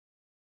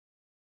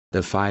the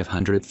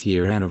 500th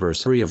year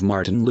anniversary of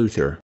Martin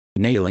Luther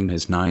nailing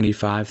his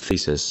 95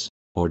 thesis,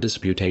 or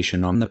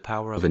Disputation on the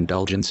Power of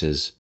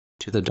Indulgences,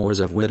 to the doors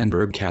of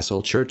Wittenberg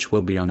Castle Church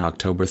will be on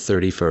October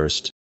 31,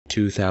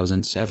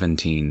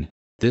 2017.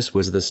 This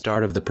was the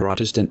start of the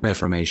Protestant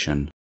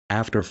Reformation.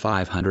 After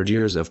 500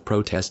 years of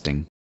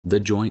protesting, the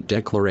joint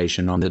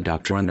declaration on the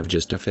doctrine of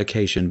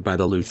justification by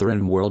the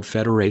Lutheran World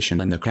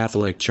Federation and the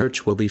Catholic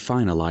Church will be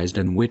finalized,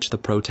 in which the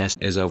protest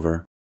is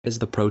over. Is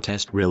the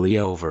protest really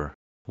over?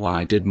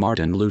 Why did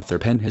Martin Luther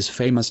pen his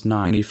famous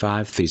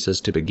 95 thesis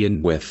to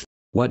begin with?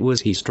 What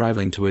was he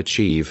striving to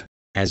achieve?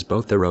 As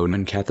both the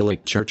Roman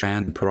Catholic Church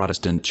and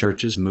Protestant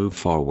churches move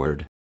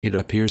forward, it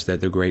appears that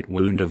the great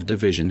wound of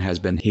division has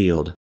been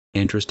healed.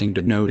 Interesting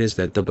to note is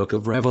that the book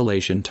of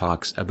Revelation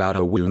talks about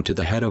a wound to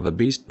the head of a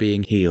beast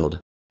being healed.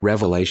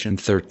 Revelation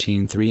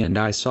 13:3 And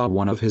I saw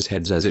one of his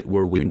heads as it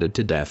were wounded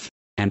to death,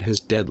 and his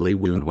deadly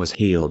wound was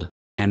healed,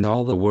 and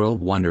all the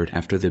world wondered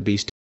after the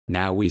beast.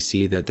 Now we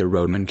see that the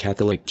Roman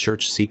Catholic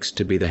Church seeks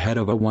to be the head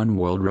of a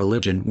one-world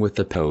religion, with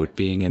the Pope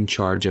being in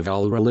charge of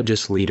all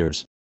religious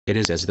leaders. It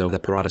is as though the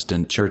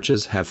Protestant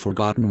churches have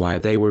forgotten why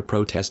they were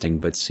protesting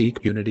but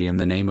seek unity in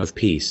the name of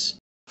peace.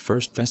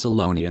 1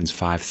 Thessalonians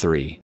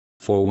 5:3.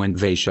 For when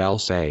they shall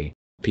say,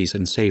 peace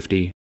and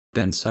safety,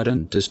 then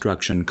sudden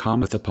destruction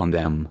cometh upon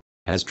them,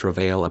 as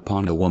travail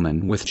upon a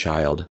woman with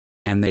child,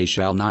 and they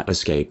shall not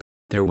escape.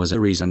 There was a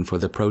reason for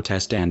the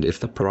protest, and if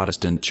the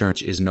Protestant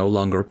Church is no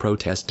longer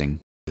protesting,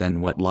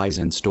 then what lies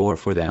in store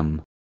for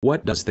them?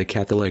 What does the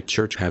Catholic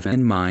Church have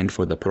in mind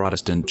for the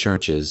Protestant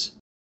churches?